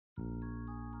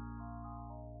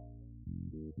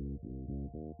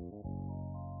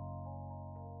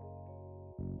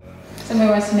Somebody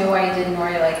wants to know why you did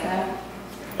Nori like that.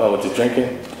 Oh, with the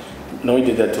drinking? No, he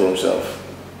did that to himself.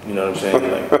 You know what I'm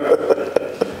saying? Like,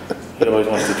 he always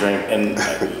wants to drink, and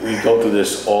we go through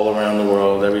this all around the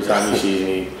world. Every time he sees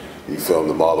me, You filmed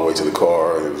them all the way to the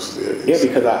car. It was, yeah,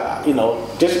 because I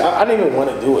didn't even want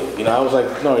to do it. You know, I was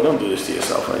like, no, don't do this to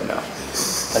yourself right now.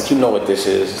 Like, you know what this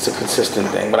is. It's a consistent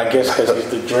thing. But I guess because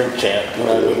he's the drink champ, you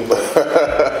know what I mean? But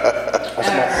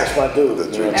that's my dude.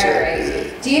 The drink All champ. right.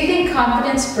 Yeah. Do you think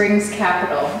confidence brings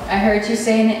capital? I heard you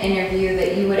say in an interview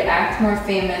that you would act more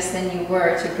famous than you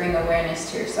were to bring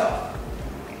awareness to yourself.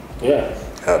 Yeah.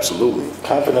 Absolutely.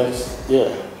 Confidence,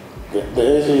 yeah. The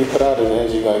energy you put out is the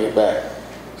energy you're going to get back.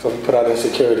 So if you put out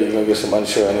insecurity, you're going to get some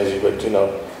unsure energy. But, you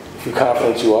know, if you're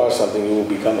confident you are something, you will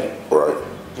become it. Right.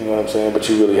 You know what I'm saying? But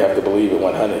you really have to believe it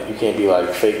 100. You can't be like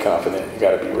fake confident. You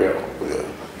got to be real. Yeah.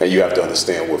 And you have to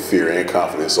understand what fear and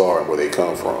confidence are and where they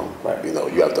come from. Right. You know,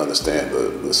 you have to understand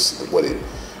what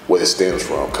it stems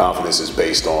from. Confidence is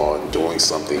based on doing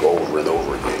something over and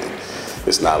over again.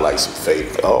 It's not like some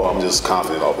fake, oh, I'm just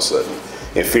confident all of a sudden.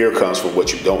 And fear comes from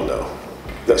what you don't know.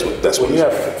 That's what When you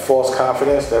have false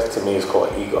confidence, that to me is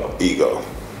called ego. Ego.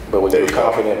 But when you're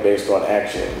confident based on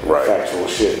action, Right. factual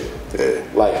shit. Yeah.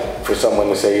 Like for someone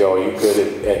to say, yo, you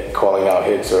good at calling out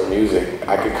hits or music,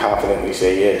 I could confidently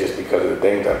say yeah just because of the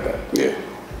things I've done. Yeah.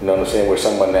 You know what I'm saying? Where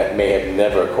someone that may have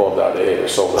never called out a hit or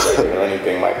sold a record or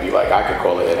anything might be like, I could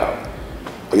call a hit out.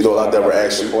 You know, I've never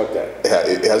asked you, support that.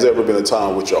 has there ever been a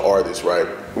time with your artist, right,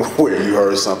 where you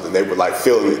heard something, they were like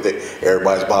feeling it,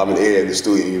 everybody's bobbing the air in the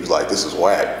studio, and you was like, this is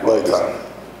whack. Like,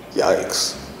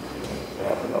 yikes.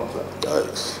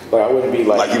 Yikes. But I wouldn't be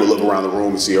like... Like you would look around the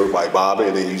room and see everybody bobbing,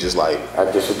 and then you just like...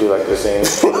 I just would be like the same.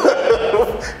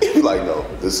 You'd be like, no,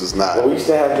 this is not. Well, we used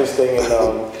to have this thing in,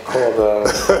 called...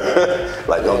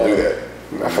 like, don't do that.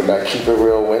 I forgot, Keep It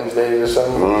Real Wednesdays or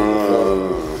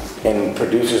something. And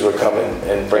producers would come in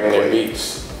and bring their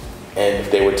beats. And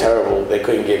if they were terrible, they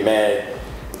couldn't get mad.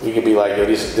 You could be like, yo,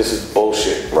 this is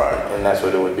bullshit. Right. And that's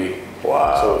what it would be.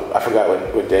 Wow. So I forgot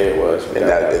what day it was. And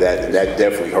that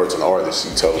definitely hurts an artist.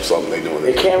 You tell them something they doing.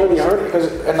 It can't really hurt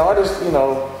because an artist, you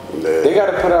know, they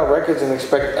got to put out records and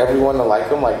expect everyone to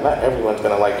like them. Like, not everyone's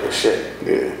going to like your shit.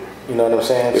 Yeah. You know what I'm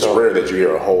saying? It's rare that you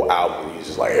hear a whole album and you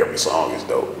just like, every song is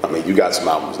dope. I mean, you got some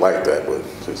albums like that, but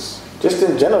just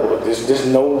in general, there's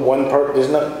no one there's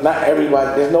not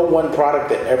everybody. There's no one product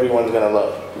that everyone's gonna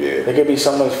love. Yeah. There could be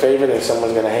someone's favorite and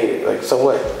someone's gonna hate it. Like, so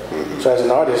what? So as an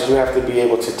artist, you have to be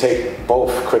able to take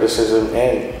both criticism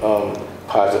and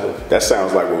positive. That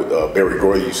sounds like what Barry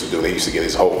Gordy used to do. They used to get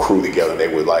his whole crew together. And they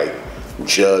would like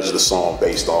judge the song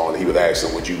based on. He would ask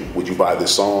them, would you buy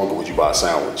this song or would you buy a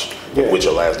sandwich with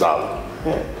your last dollar?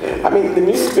 Yeah. I mean, the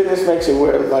music business makes it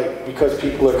where, like, because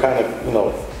people are kind of, you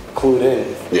know, clued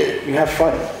in. Yeah. You have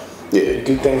fun. Yeah. You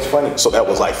do things funny. So that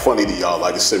was like funny to y'all,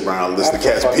 like to sit around and listen to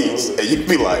cats' beats, and you'd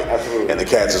be like, and the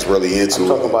cats is really into I'm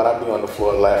talking about I'd be on the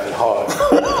floor laughing hard.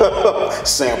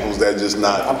 Samples that just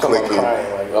not I'm talking clicking. about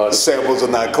crying, like, samples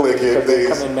are not clicking. Because they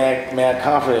come in mad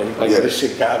confident, like this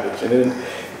shit garbage, and then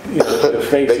you know, the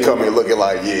face. They come in looking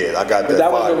like, yeah, I got that.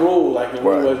 That fire. was the rule. Like the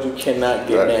rule was you cannot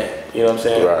get mad. You know what I'm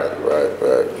saying?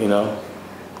 Right. You know.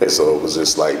 And so it was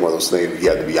just like one of those things. You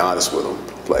had to be honest with them.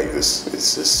 Like it's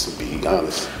just be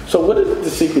honest. So what is the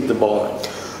secret to balling?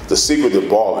 The secret to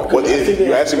balling. What is it?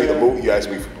 You asked me the movie. You asked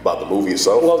me about the movie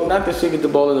itself. Well, not the secret to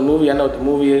balling the movie. I know what the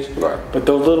movie is. Right. But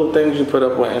those little things you put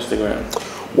up on Instagram.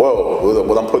 Well,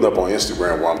 what I'm putting up on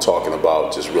Instagram, where I'm talking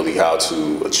about just really how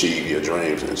to achieve your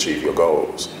dreams and achieve your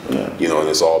goals. Yeah. You know, and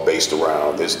it's all based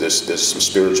around. There's some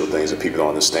spiritual things that people don't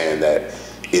understand that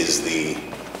is the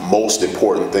most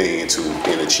important thing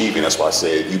in achieving. That's why I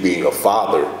said you being a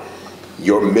father,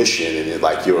 your mission and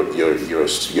like your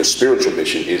spiritual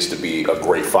mission is to be a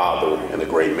great father and a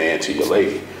great man to your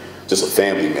lady, just a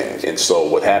family man. And so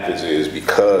what happens is,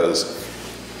 because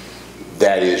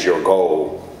that is your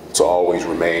goal, to always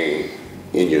remain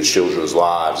in your children's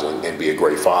lives and be a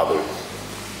great father,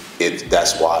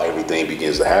 that's why everything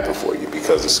begins to happen for you,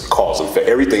 because it's cause and effect.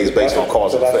 Everything is based on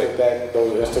cause and effect. That's what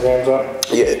those Instagrams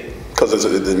are? Yeah, because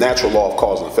the natural law of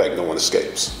cause and effect, no one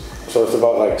escapes. So it's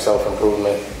about like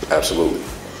self-improvement? Absolutely.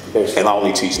 Basically. And I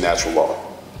only teach natural law.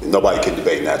 Nobody can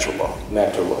debate natural law.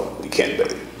 Natural law. You can't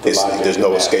debate it. There's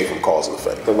no escape from cause and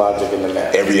effect. The logic in the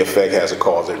math. Every effect has a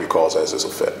cause, every cause has its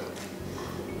effect.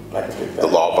 The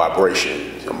law of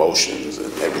vibration, emotions,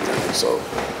 and everything. So,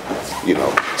 you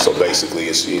know, so basically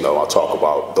it's, you know, I talk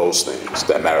about those things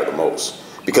that matter the most.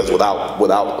 Because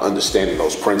without understanding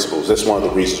those principles, that's one of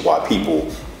the reasons why people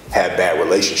have bad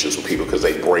relationships with people, because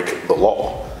they break the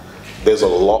law. there's a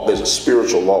law, there's a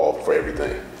spiritual law for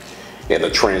everything. And the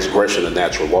transgression of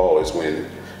natural law is when,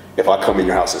 if I come in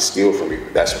your house and steal from you,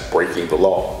 that's breaking the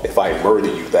law. If I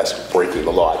murder you, that's breaking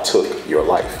the law. I took your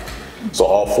life. So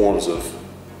all forms of,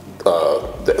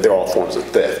 they're all forms of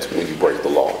theft when you break the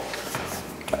law.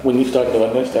 When you start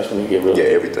doing this, that's when you get real. Yeah,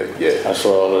 everything. Yeah. I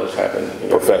saw all of this happen.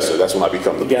 Professor, that's when I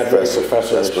become the professor.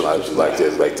 That's when I like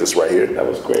this right here. That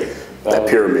was great. That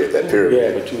pyramid. Yeah,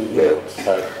 but you know, you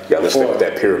gotta understand what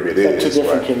that pyramid is. Two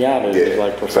different Kenyattas. Yeah, There's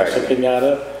like Professor exactly.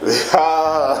 Kenyatta.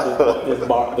 There's the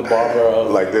barber of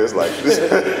like this.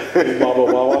 Baba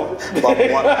Wawa. Barbara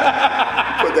Walters.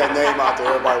 Put that name out there.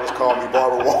 Everybody was calling me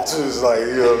Barbara Walters. Like,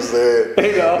 you know what I'm saying? There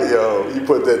you go. Yo, you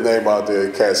put that name out there,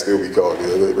 cats still be calling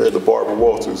you. The Barbara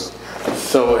Walters.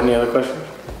 So, any other questions?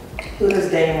 Who does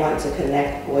Dane want to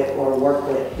connect with or work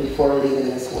with before leaving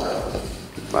this world?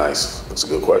 Nice. That's a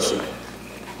good question.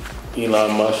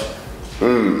 Elon Musk.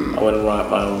 I wouldn't want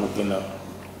my own,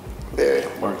 Yeah.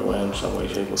 working with him some way,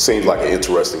 shape, or form. Seems like an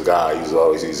interesting guy. He's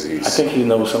always I think he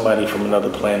knows somebody from another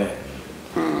planet.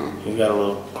 He's got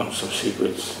some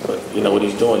secrets, but what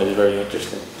he's doing is very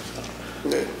interesting.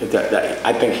 Yeah.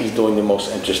 I think he's doing the most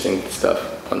interesting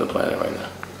stuff on the planet right now.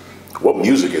 What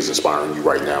music is inspiring you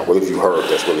right now? What have you heard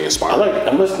that's really inspiring?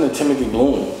 I'm listening to Timothy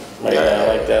Bloom right now. I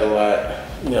like that a lot.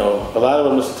 A lot of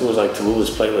what I'm listening to is like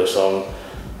Tallulah's playlist, so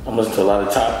I'm listening to a lot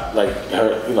of top, like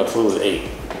her, Tallulah's 8,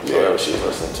 whatever she's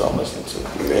listening to, I'm listening to.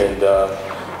 And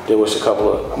there was a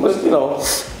couple of, I'm listening,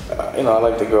 I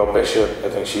like the girl Bishop. I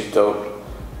think she's dope.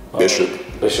 Bishop?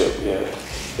 Bishop, yeah.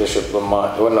 Bishop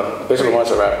Lamont. Well, no, Bishop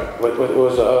Lamont's a rapper. What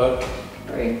was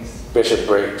Briggs. Bishop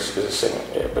Briggs is a singer.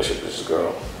 Yeah, Bishop is a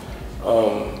girl.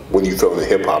 What do you feel in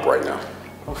hip hop right now?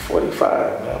 I'm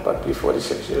 45 now, about to be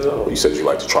 46 years old. You said you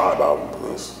like the Tribe album.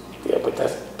 Yeah, but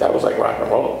that was like rock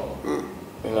and roll.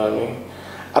 You know what I mean?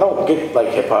 I don't get like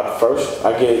hip hop first.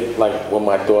 I get like with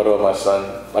my daughter or my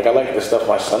son. Like I like the stuff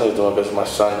my son is doing because my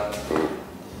son.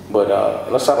 But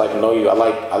unless I know you, I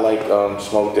like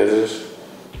Smoke Dizz's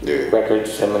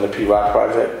records, him and the P Rock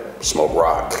Project. Smoke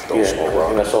Rock, Smoke Rock.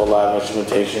 And that's all live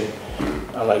instrumentation.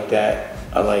 I like that.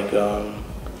 I like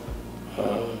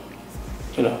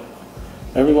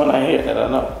everyone I hear that I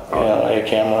know. I hear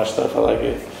Cameron stuff. I like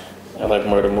it. I like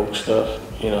Murder Mook stuff.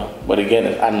 But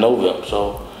again, I know them,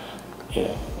 so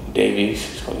Davies,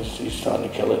 he's starting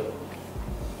to kill it.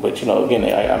 But again,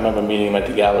 I remember meeting him at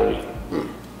the gallery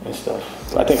and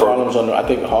stuff. I think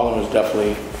Harlem is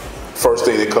definitely. First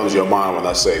thing that comes to your mind when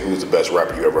I say who's the best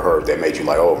rapper you ever heard that made you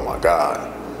like, oh my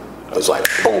God. It's like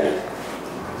boom.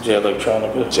 Jay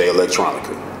Electronica. Jay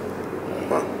Electronica.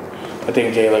 I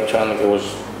think Jay Electronica was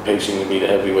pacing to be the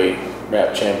heavyweight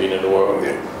rap champion of the world.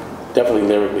 Yeah. Definitely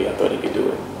lyrically, I thought he could do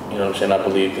it. You know what I'm saying? I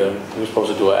believed him. He was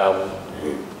supposed to do an album.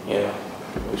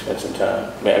 We spent some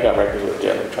time. Man, I got records with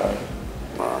Jay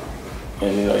Electronica.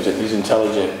 And he's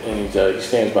intelligent and he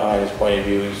stands behind his point of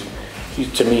view.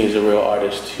 He's to me, he's a real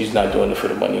artist. He's not doing it for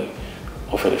the money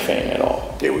or for the fame at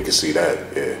all. Yeah, we can see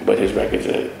that. Yeah. But his records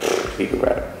he could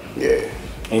rap. Yeah.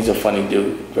 And he's a funny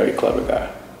dude, very clever guy.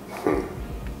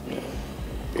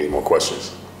 Any more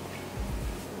questions?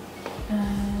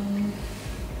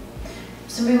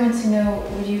 Somebody wants to know,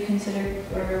 would you consider,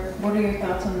 or what are your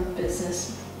thoughts on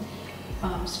business,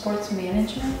 sports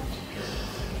management?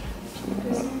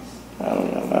 Business? I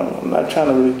don't know. I'm not trying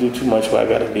to really do too much, but I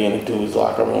got to be in the dude's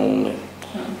locker room. And,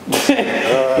 you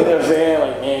know what I'm saying?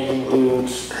 Like managing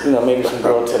dudes, maybe some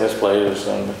girl tennis players or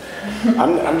something.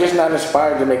 I'm just not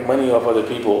inspired to make money off other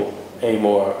people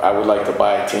anymore. I would like to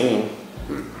buy a team,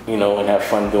 and have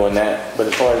fun doing that. But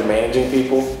as far as managing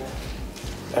people,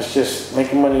 that's just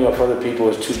making money off other people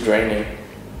is too draining.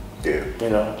 Yeah.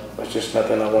 That's just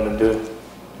nothing I want to do.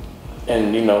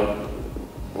 And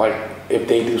like if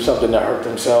they do something that hurt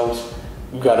themselves,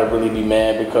 you gotta really be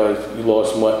mad because you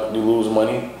lose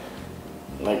money.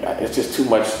 Like it's just too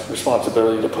much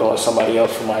responsibility to put on somebody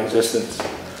else for my existence.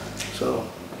 So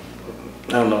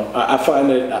I don't know. I find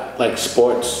that like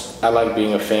sports, I like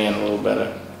being a fan a little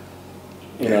better.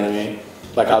 You know what I mean?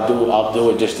 Like I'll do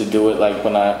it just to do it. Like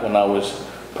when I was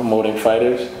promoting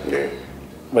fighters. Yeah.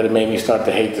 But it made me start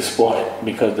to hate the sport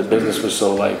because the business was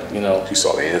so You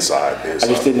saw the inside. I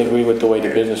just didn't agree with the way the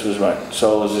business was run.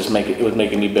 So it was just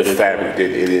making me bitter. The fabric it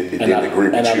didn't agree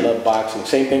with you. And I love boxing.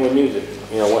 Same thing with music.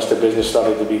 Once the business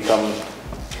started to become,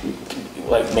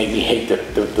 made me hate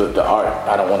the art,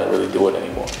 I don't want to really do it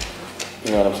anymore.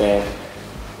 You know what I'm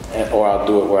saying? Or I'll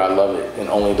do it where I love it and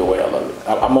only the way I love it.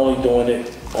 I'm only doing it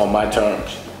on my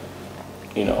terms.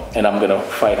 And I'm going to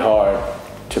fight hard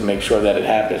to make sure that it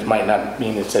happens. Might not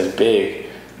mean it's as big,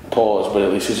 pause, but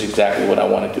at least it's exactly what I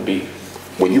want it to be.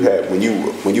 When you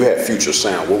had Future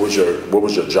Sound, what was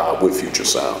your job with Future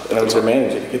Sound? And I was the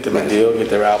manager. Get them a deal, get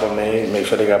their album made, make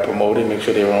sure they got promoted, make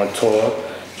sure they were on tour,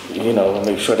 you know,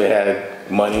 make sure they had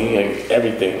money and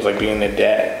everything. It was like being their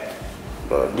dad.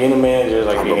 Being a manager is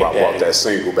like being a dad. I bought that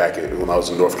single back when I was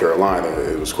in North Carolina.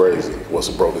 It was crazy. What's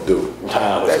a bro to do?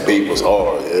 That beat was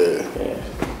hard. Yeah.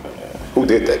 Who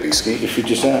did that beat? Ski? The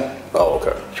Future Sound. Oh,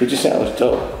 okay. Future Sound was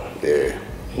dope. Yeah.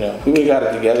 You know, if we would have got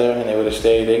it together and they would have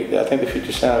stayed, I think the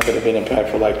Future Sound could have been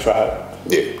impactful like Tribe.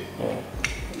 Yeah.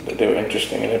 They were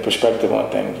interesting and their perspective on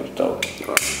things was dope.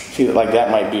 See, like that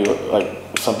might be like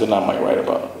something I might write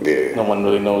about. Yeah. No one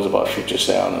really knows about Future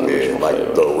Sound. Yeah, like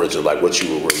flavor. The original, like what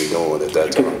you were really doing at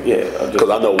that time. Yeah. Because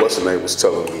I know what's the name was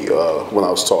telling me when I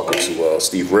was talking to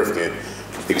Steve Rifkin,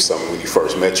 he was telling me when he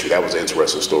first met you, that was an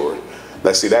interesting story.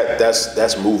 Like, see,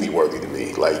 that's movie worthy to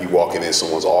me. Like you walking in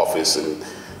someone's office and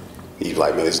he's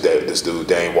like, man, this dude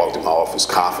Dane walked in my office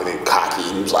confident, cocky,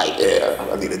 and he was like, yeah,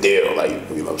 I need a deal. Like,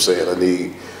 you know what I'm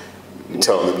saying? You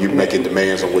telling them you're making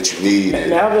demands on what you need. And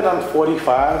now that I'm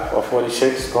 45 or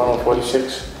 46, going on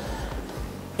 46,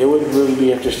 it would really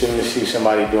be interesting to see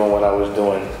somebody doing what I was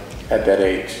doing at that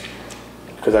age.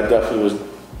 Because I definitely was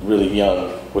really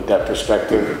young with that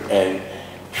perspective. And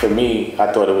for me,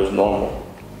 I thought it was normal.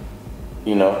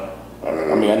 You know?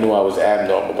 I mean, I knew I was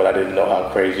abnormal, but I didn't know how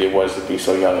crazy it was to be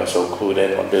so young and so clued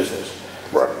in on business.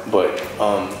 Right. But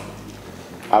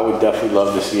I would definitely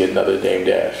love to see another Dame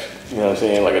Dash. You know what I'm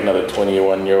saying? Like another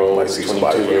 21-year-old, like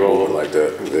 22-year-old like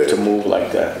that. To move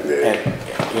like that. Yeah.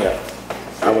 And, you know,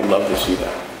 I would love to see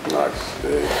that.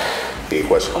 Nice. Any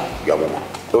question? You got one more?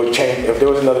 It would change. If there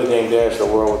was another Dame Dash, the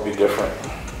world would be different.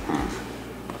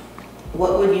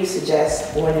 What would you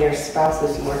suggest when your spouse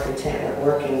is more content with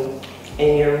working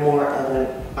and you're more of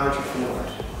an entrepreneur?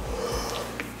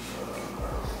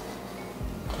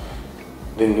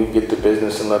 Then you get the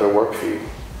business and let her work for you.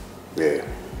 Yeah.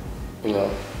 You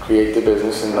know, create the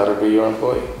business and let her be your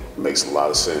employee. Makes a lot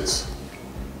of sense.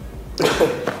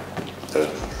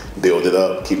 Build it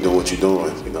up, keep doing what you're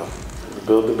doing, you know.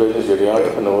 Build the business, you're the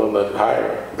entrepreneur, let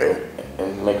hire her. Yeah.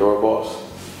 And make her a boss.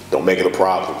 Don't make it a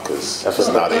problem, because it's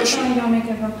not an issue. That's why you don't make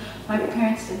it from, my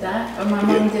parents did that, or my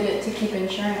mom did it to keep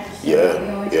insurance. Yeah,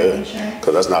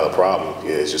 because that's not a problem.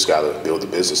 Yeah, it's just got to build the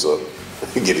business up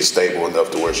and get it stable enough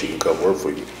to where she can come work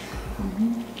for you.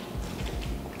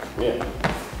 Yeah.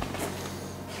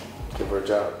 Give her a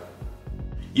job.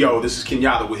 Yo, this is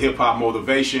Kenyatta with Hip Hop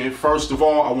Motivation. First of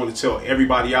all, I want to tell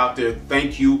everybody out there,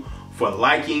 thank you for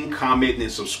liking, commenting,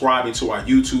 and subscribing to our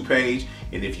YouTube page.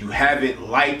 And if you haven't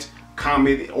liked,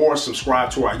 commented, or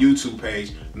subscribed to our YouTube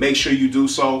page, make sure you do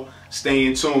so. Stay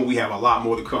in tune. We have a lot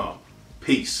more to come.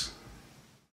 Peace.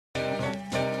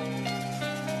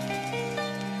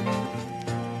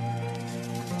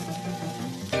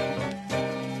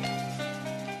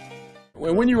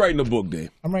 When you writing a book, Dave?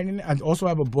 I'm writing. I also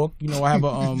have a book. You know, I have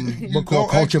a book called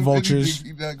Culture Vultures.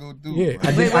 Yeah,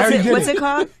 what's it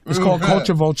called? It's called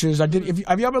Culture Vultures. I did.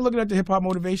 Have you ever looked at the hip hop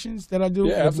motivations that I do?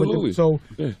 Yeah, absolutely.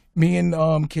 Me and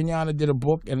Kenyatta did a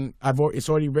book, and it's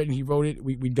already written. He wrote it.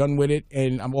 We done with it,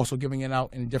 and I'm also giving it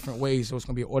out in different ways. So it's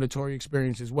gonna be an auditory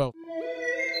experience as well.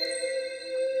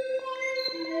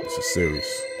 It's a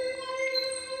series.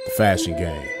 The Fashion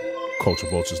Game. Culture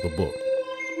Vultures, the book.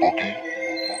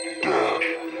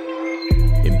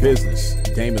 In business,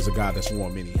 Dame is a guy that's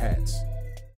worn many hats.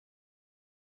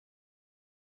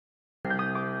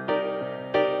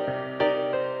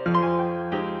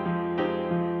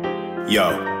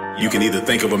 Yo, you can either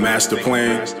think of a master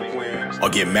plan or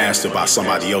get mastered by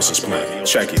somebody else's plan.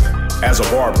 Check it. As a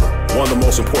barber, one of the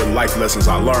most important life lessons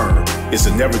I learned is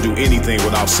to never do anything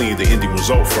without seeing the ending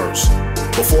result first.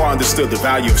 Before I understood the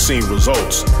value of seeing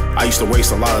results, I used to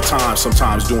waste a lot of time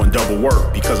sometimes doing double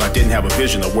work because I didn't have a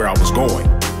vision of where I was going.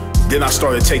 Then I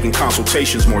started taking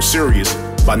consultations more serious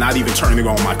by not even turning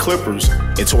on my clippers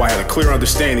until I had a clear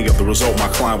understanding of the result my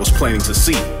client was planning to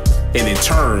see. And in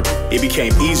turn, it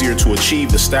became easier to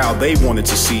achieve the style they wanted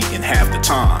to see in half the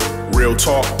time. Real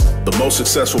talk, the most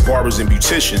successful barbers and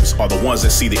beauticians are the ones that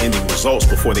see the ending results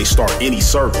before they start any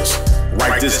service.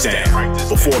 Write this down.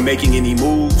 Before making any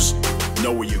moves,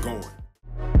 know where you're going.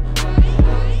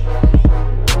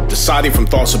 Deciding from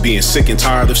thoughts of being sick and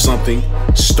tired of something,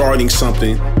 starting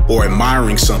something, or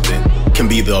admiring something can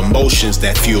be the emotions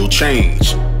that fuel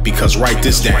change. Because write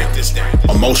this down.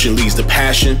 Emotion leads to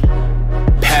passion,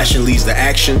 passion leads to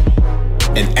action,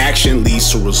 and action leads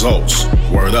to results.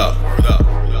 Word up.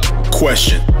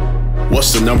 Question: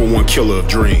 what's the #1 killer of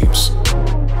dreams?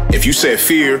 If you said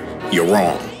fear, you're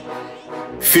wrong.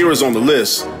 Fear is on the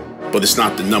list, but it's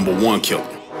not the #1 killer.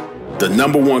 The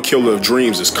 #1 killer of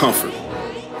dreams is comfort.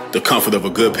 the comfort of a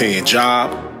good paying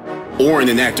job, or in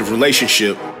an active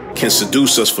relationship can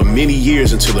seduce us for many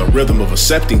years into the rhythm of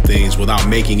accepting things without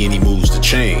making any moves to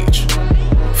change,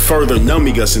 further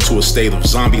numbing us into a state of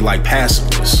zombie-like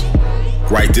passiveness.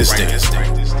 Write this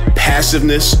down.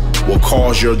 Passiveness will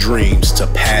cause your dreams to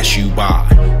pass you by.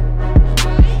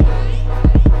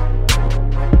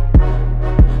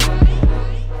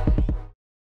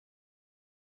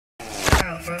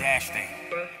 Dash thing.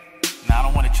 Nah, I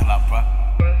don't want to chill out, bruh.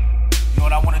 You know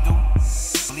what I want to do?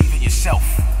 Believe in yourself.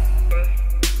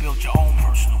 Build your own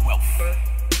personal wealth.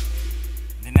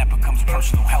 Then that becomes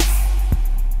personal health.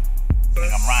 I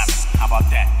think I'm rhyming. How about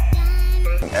that?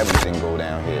 Everything go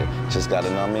down here. Just gotta,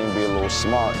 know what I mean, be a little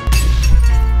smart.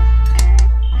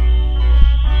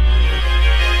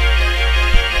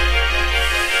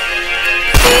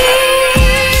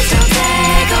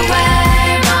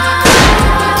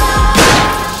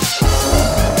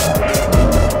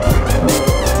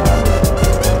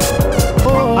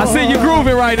 I see you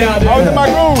grooving right now, dude. I was in my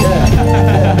groove.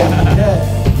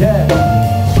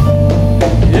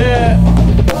 Yeah.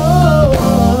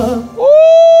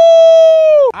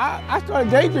 Ooh. I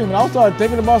started daydreaming. I started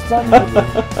thinking about something. I'm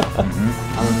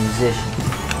a musician.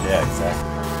 Yeah, exactly.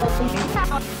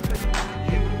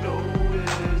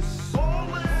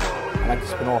 I like to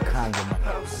spend all kinds of money. I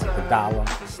like the dollar, I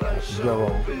like the euro, I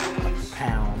like the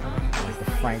pound, I like the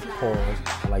franc pause,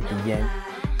 I like the yen.